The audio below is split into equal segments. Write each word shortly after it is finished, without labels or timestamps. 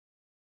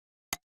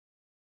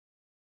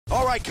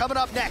All right, coming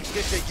up next,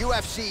 it's a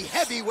UFC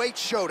heavyweight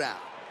showdown.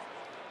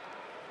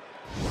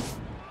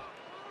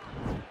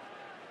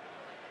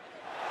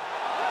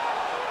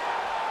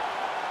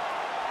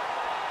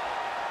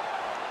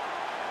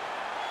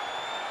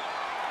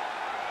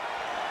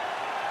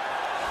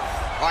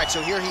 All right,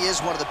 so here he is,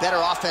 one of the better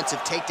offensive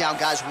takedown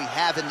guys we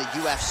have in the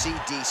UFC,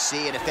 DC.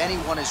 And if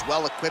anyone is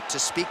well-equipped to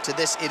speak to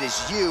this, it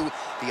is you.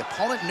 The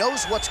opponent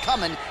knows what's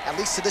coming. At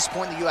least to this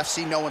point in the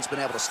UFC, no one's been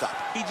able to stop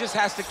him. He just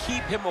has to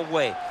keep him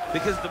away,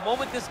 because the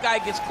moment this guy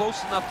gets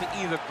close enough to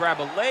either grab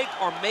a leg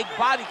or make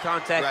body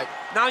contact,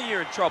 now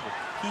you're in trouble.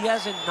 He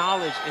has a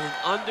knowledge and an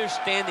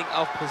understanding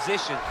of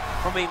position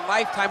from a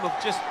lifetime of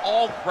just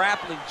all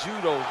grappling,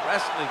 judo,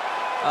 wrestling,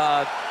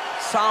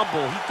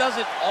 sambo. He does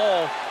it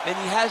all, and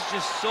he has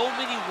just so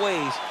many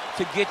ways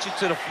to get you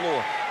to the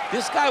floor.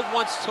 This guy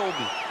once told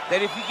me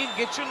that if he can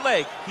get your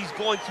leg, he's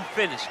going to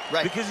finish.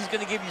 Because he's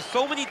going to give you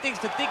so many things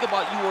to think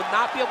about, you will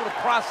not be able to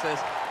process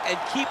and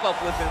keep up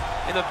with him,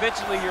 and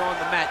eventually you're on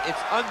the mat.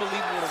 It's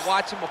unbelievable to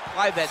watch him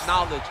apply that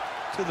knowledge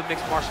to the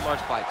mixed martial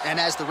arts fights.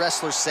 And as the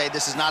wrestlers say,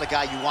 this is not a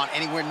guy you want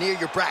anywhere near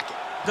your bracket.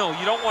 No,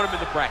 you don't want him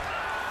in the bracket.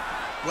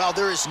 Well,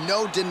 there is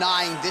no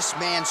denying this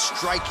man's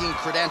striking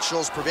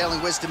credentials.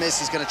 Prevailing wisdom is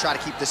he's going to try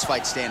to keep this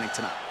fight standing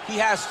tonight. He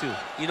has to.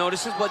 You know,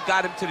 this is what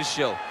got him to the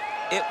show.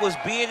 It was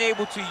being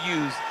able to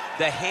use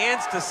the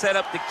hands to set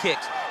up the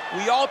kicks.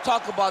 We all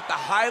talk about the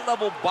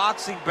high-level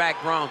boxing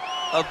background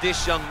of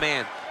this young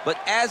man. But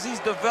as he's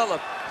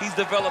developed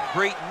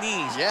great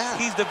knees.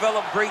 He's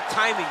developed great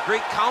timing,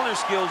 great counter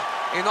skills,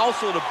 and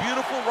also the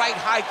beautiful right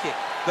high kick.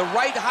 The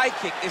right high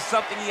kick is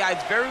something he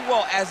hides very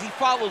well as he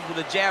follows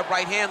with a jab,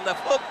 right hand,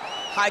 left hook.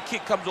 High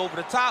kick comes over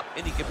the top,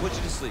 and he can put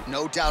you to sleep.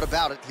 No doubt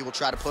about it. He will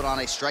try to put on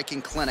a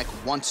striking clinic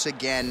once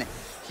again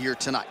here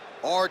tonight.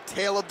 Our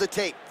tale of the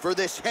tape for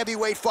this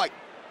heavyweight fight.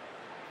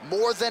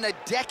 More than a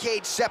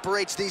decade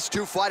separates these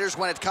two fighters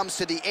when it comes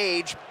to the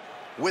age,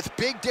 with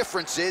big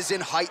differences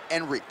in height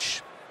and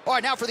reach. All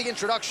right, now for the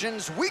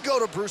introductions, we go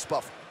to Bruce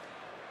Buffer.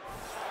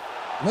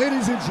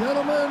 Ladies and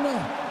gentlemen,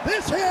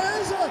 this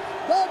is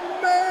the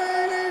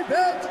main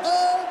event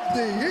of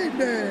the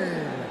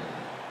evening.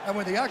 And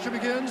when the action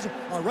begins,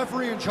 our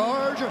referee in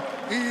charge,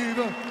 Yves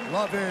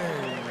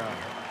Loving.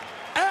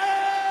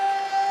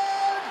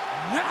 And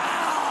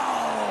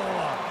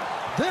now,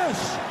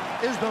 this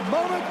is the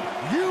moment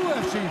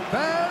UFC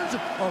fans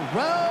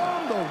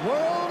around the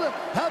world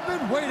have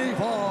been waiting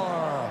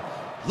for.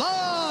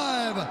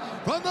 Live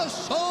from the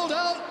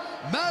sold-out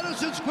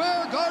Madison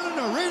Square Garden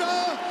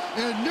Arena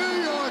in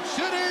New York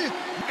City,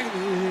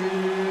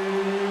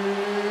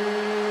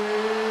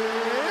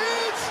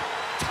 it's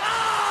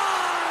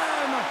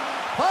time!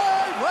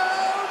 5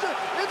 rounds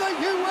in the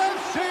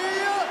UFC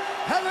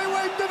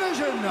heavyweight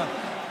division.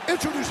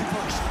 Introducing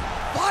first,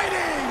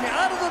 fighting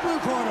out of the blue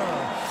corner.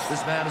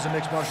 This man is a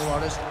mixed martial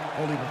artist,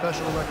 holding a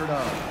professional record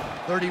of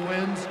 30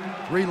 wins,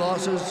 3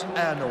 losses,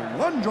 and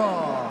 1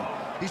 draw.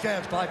 He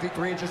stands 5 feet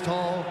 3 inches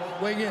tall,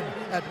 weighing in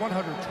at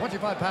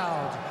 125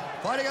 pounds.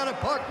 Fighting out of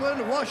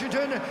Parkland,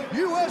 Washington,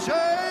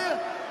 USA,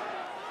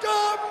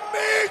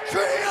 Demetrious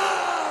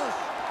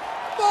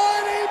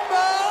Mighty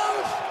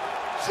Mouse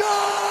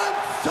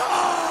Johnson!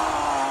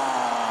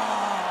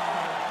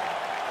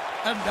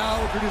 And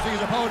now introducing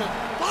his opponent,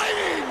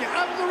 fighting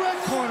out of the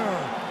red corner.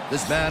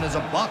 This man is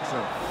a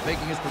boxer,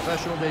 making his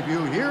professional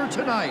debut here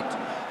tonight.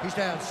 He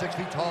stands 6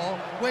 feet tall,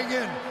 weighing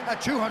in at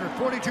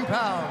 242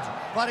 pounds.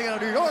 Fighting out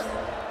of New York,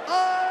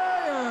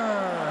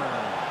 Iron.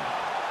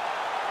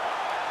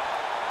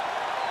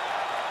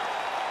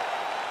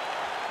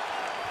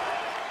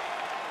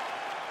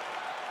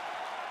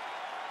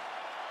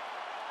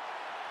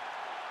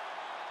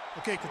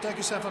 Okay, protect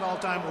yourself at all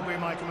time, obey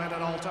my command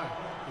at all time.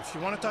 If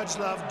you want to touch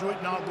love, do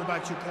it now, go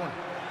back to your corner.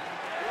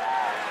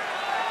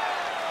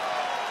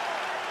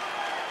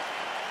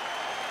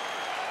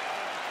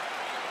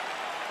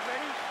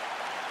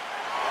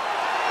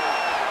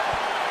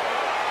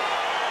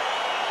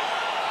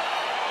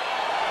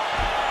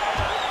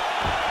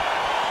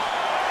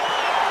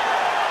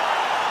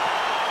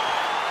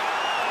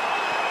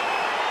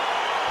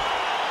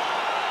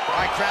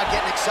 Crowd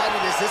getting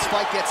excited as this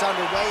fight gets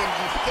underway, and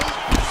you hate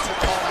to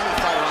call any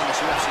fighter on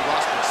this UFC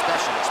roster a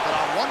specialist, but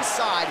on one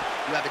side,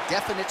 you have a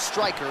definite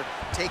striker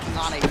taking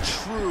on a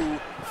true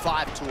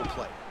 5-tool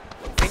player.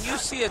 And you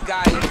see a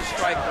guy who's a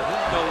striker who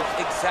knows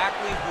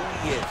exactly who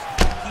he is.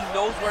 He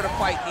knows where the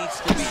fight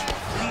needs to be.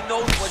 He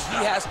knows what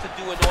he has to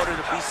do in order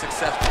to be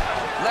successful.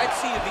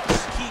 Let's see if he can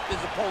keep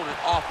his opponent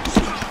off the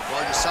feet.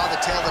 Well, you saw the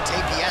tail of the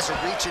tape. He has a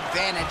reach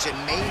advantage and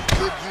made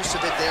good use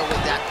of it there with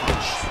that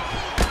punch.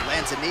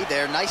 Lands a knee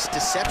there. Nice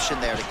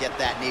deception there to get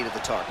that knee to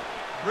the target.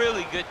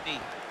 Really good knee.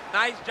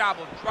 Nice job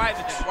of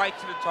driving it right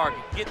to the target,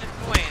 getting it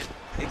to land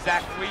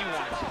exactly where you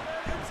want it.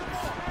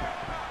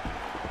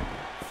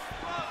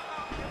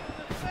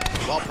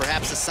 Well,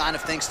 perhaps a sign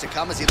of things to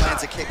come as he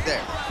lands a kick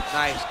there.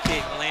 Nice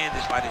kick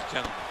landed by this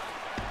gentleman.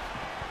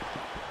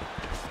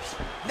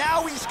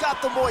 Now he's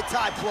got the Muay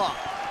Thai plug.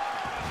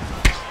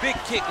 Big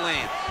kick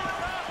lands.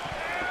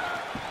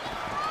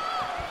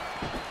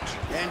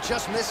 And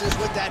just misses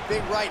with that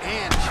big right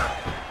hand.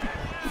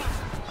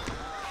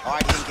 All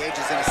right, he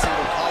engages in a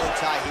single collar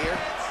tie here.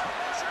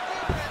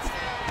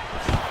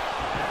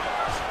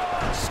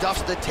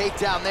 Stuffs the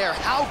takedown there.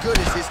 How good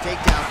is his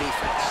takedown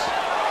defense?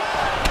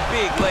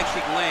 Big leg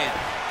kick land.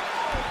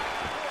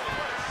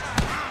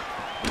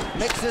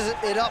 Mixes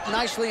it up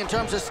nicely in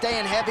terms of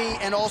staying heavy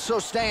and also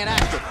staying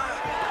active.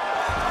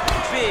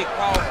 Big,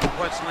 powerful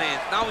punch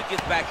lands. Now he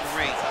gets back in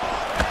range.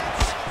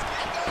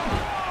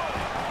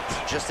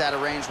 Just out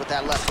of range with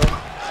that left hook.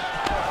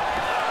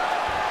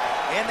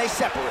 And they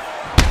separate.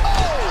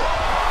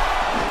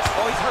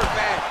 Oh, he's hurt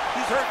bad.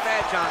 He's hurt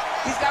bad, John.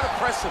 He's got to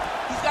press him.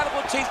 He's got to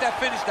go chase that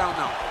finish down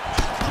now.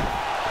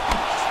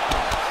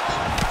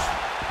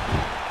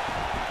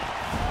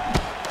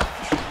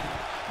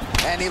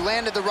 And he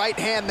landed the right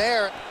hand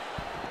there.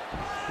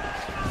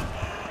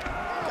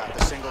 Got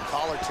the single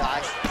collar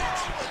tie.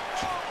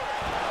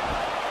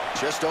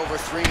 Just over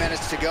 3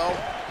 minutes to go.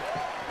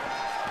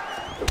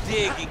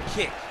 Dig and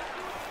kick.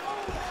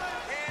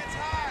 Hands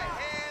high,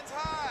 hands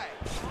high.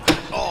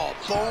 Oh,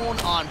 bone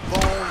on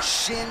bone,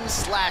 shin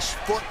slash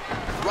foot,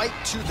 right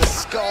to the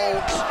skull.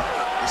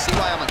 You see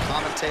why I'm a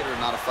commentator and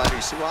not a fighter?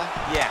 You see why?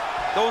 Yeah,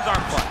 those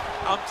aren't fun.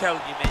 I'm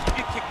telling you, man, you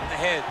get kicked in the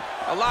head,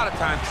 a lot of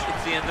times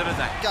it's the end of the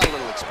night. Got a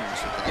little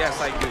experience with that. Yes,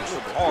 I do.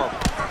 Horrible.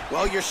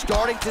 Well, you're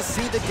starting to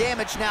see the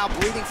damage now,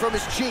 bleeding from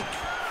his cheek.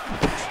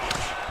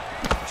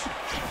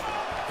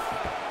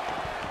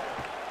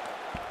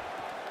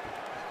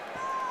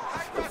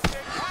 High cross,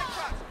 baby, high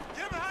cross.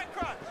 Give him a high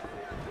cross.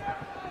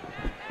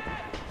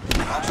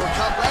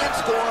 Uppercut lands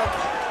for him.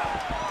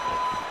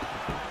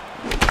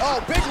 Oh,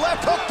 big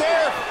left hook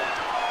there.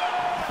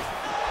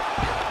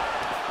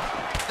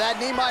 That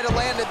knee might have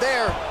landed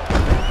there.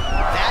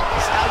 That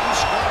is how you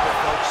scramble,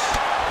 folks.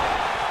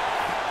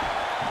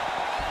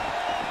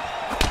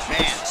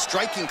 Man,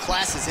 striking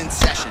class is in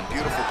session.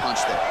 Beautiful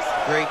punch there.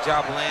 Great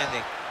job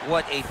landing.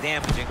 What a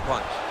damaging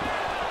punch.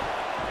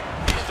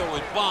 He's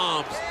throwing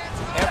bombs.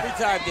 Every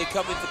time they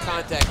come into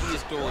contact, he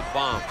is throwing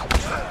bombs.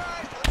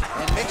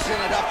 And mixing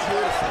it up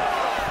beautifully.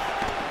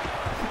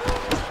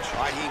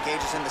 All right, he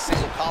engages in the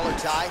single collar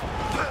tie.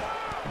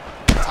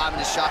 Timing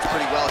his shots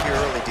pretty well here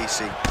early,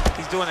 DC.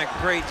 He's doing a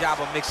great job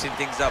of mixing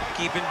things up,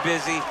 keeping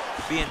busy,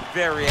 being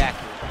very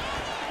accurate.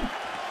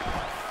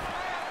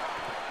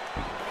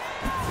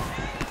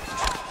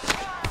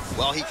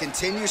 Well, he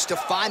continues to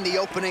find the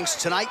openings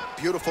tonight.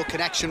 Beautiful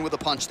connection with a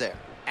punch there.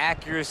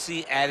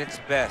 Accuracy at its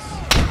best.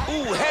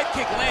 Ooh, head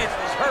kick lands,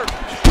 he's hurt.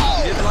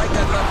 Oh! He didn't like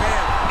that left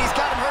hand. He's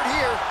got him hurt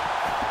here.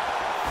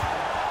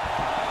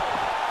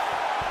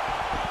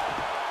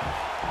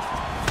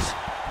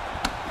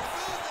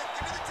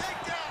 Give me the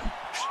takedown.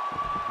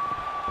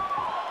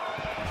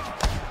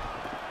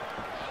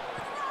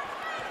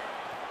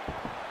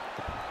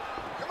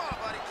 Come on,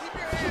 buddy. Keep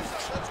your hands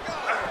up. Let's go.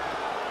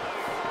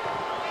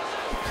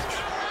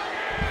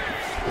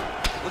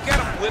 Look at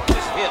him whip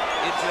his hip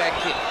into that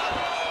kick.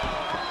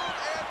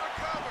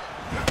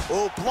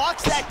 Oh,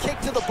 blocks that kick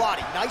to the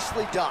body.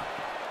 Nicely done.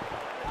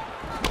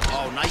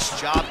 Oh, nice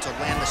job to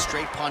land the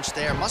straight punch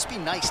there. Must be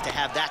nice to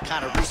have that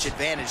kind of reach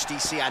advantage,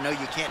 DC. I know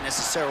you can't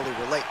necessarily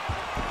relate.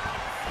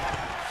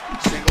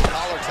 Single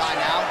collar tie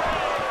now.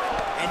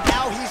 And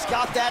now he's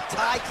got that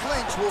tie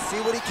clinch. We'll see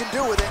what he can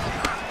do with it.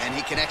 And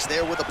he connects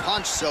there with a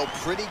punch, so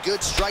pretty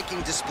good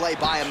striking display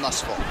by him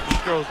thus far. He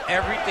throws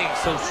everything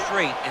so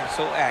straight and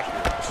so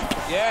accurate.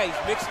 Yeah, he's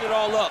mixing it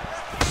all up.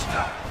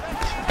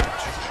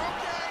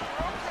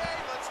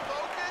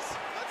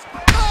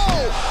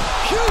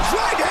 Huge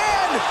right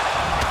hand!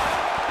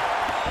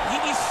 He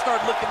needs to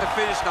start looking to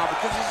finish now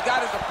because he's got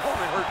his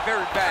opponent hurt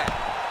very bad.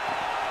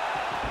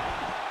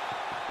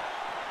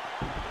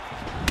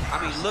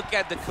 I mean, look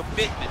at the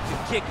commitment to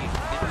kicking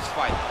in this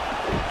fight.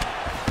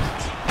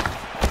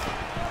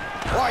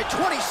 All right,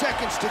 20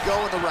 seconds to go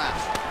in the round.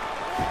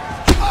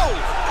 Oh!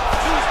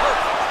 He's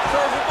hurt.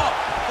 Serve him up.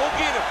 Go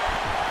get him.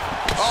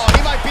 Oh,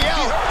 he might be He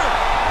out. hurt him.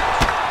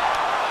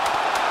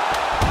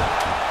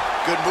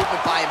 Good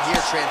movement by him here,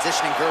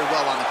 transitioning very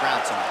well on the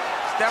ground tonight.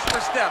 Step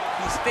for step,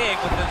 he's staying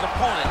with his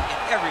opponent in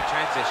every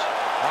transition.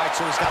 All right,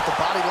 so he's got the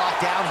body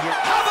locked down here.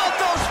 How about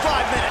those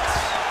 5 minutes?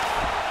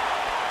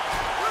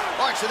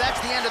 All right, so that's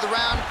the end of the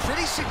round.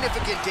 Pretty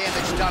significant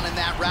damage done in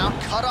that round.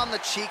 Cut on the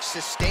cheek,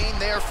 sustained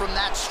there from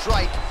that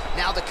strike.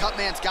 Now the cut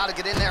man's got to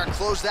get in there and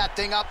close that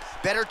thing up.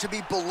 Better to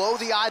be below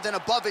the eye than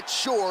above it,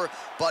 sure,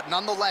 but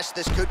nonetheless,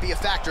 this could be a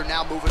factor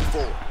now moving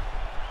forward.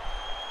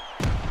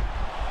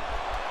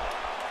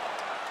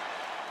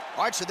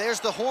 All right, so there's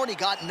the horn. He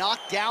got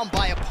knocked down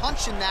by a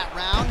punch in that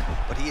round,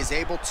 but he is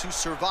able to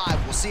survive.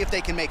 We'll see if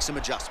they can make some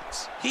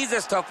adjustments. He's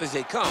as tough as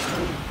they come.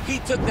 He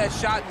took that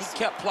shot and he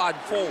kept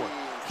plodding forward.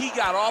 He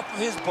got off of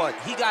his butt.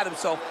 He got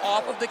himself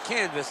off of the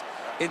canvas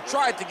and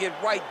tried to get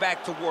right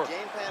back to work.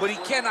 But he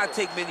cannot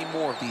take many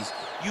more of these.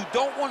 You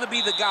don't want to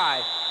be the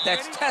guy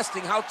that's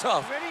testing how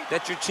tough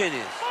that your chin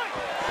is.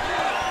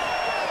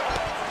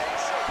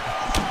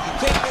 You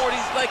take more of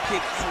these leg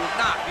kicks, you will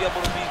not be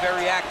able to be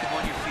very active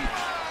on your feet.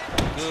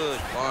 Good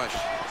punch.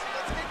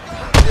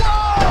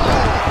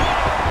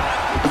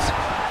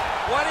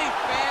 What a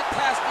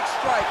fantastic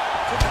strike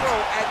to throw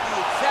at the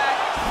exact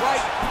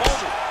right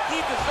moment. He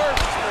deserves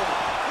this moment.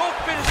 Go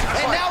finish the fight.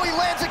 And now he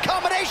lands a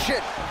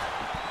combination.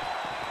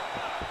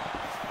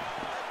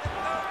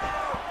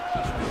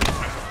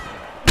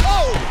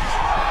 Oh!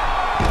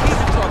 He's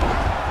in trouble.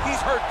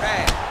 He's hurt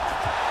bad.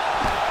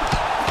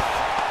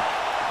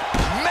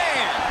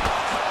 Man!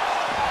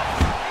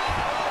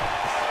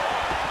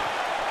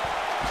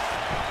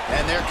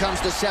 And there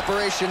comes the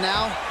separation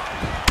now.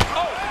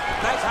 Oh,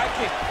 nice high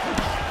kick.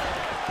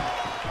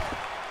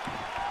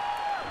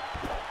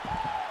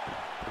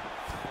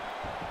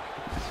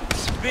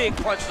 Big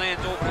punch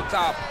lands over the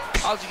top.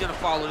 How's he gonna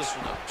follow this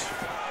one up?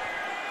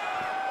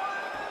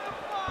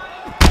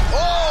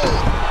 Oh!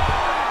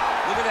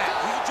 Look at that.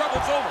 He's in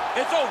trouble. It's over.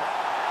 It's over.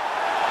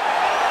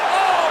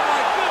 Oh,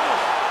 my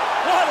goodness.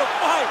 What a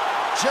fight.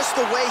 Just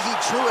the way he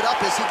drew it up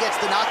as he gets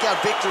the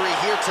knockout victory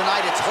here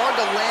tonight, it's hard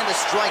to land a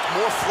strike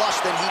more flush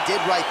than he did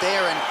right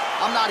there, and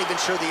I'm not even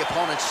sure the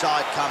opponent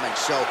saw it coming.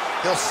 So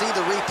he'll see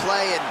the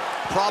replay and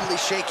probably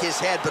shake his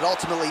head, but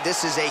ultimately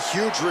this is a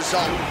huge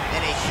result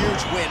and a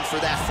huge win for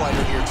that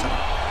fighter here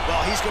tonight.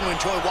 Well, he's going to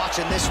enjoy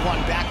watching this one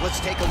back.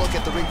 Let's take a look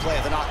at the replay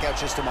of the knockout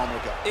just a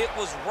moment ago. It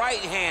was right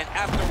hand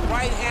after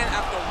right hand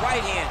after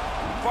right hand.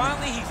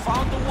 Finally, he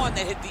found the one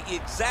that hit the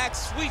exact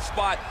sweet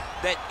spot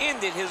that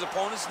ended his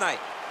opponent's night.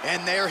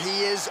 And there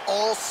he is,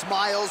 all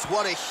smiles.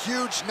 What a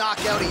huge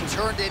knockout he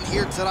turned in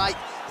here tonight.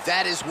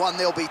 That is one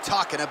they'll be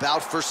talking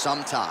about for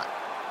some time.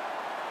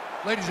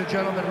 Ladies and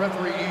gentlemen,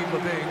 referee Yves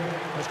Levine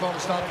has called a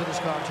stop to this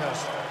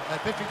contest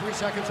at 53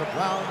 seconds of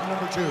round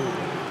number 2.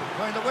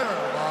 Going the winner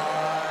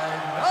by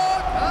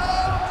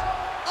knockout.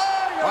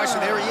 All right, so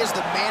there he is,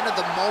 the man of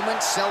the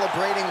moment,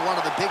 celebrating one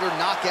of the bigger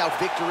knockout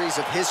victories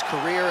of his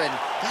career. And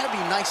that'd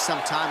be nice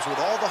sometimes with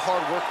all the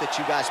hard work that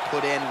you guys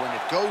put in when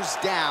it goes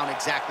down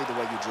exactly the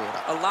way you drew it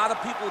up. A lot of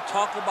people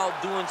talk about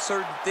doing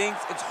certain things.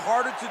 It's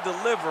harder to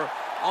deliver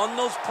on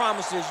those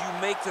promises you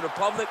make to the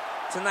public.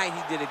 Tonight,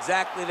 he did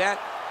exactly that.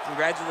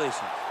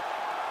 Congratulations.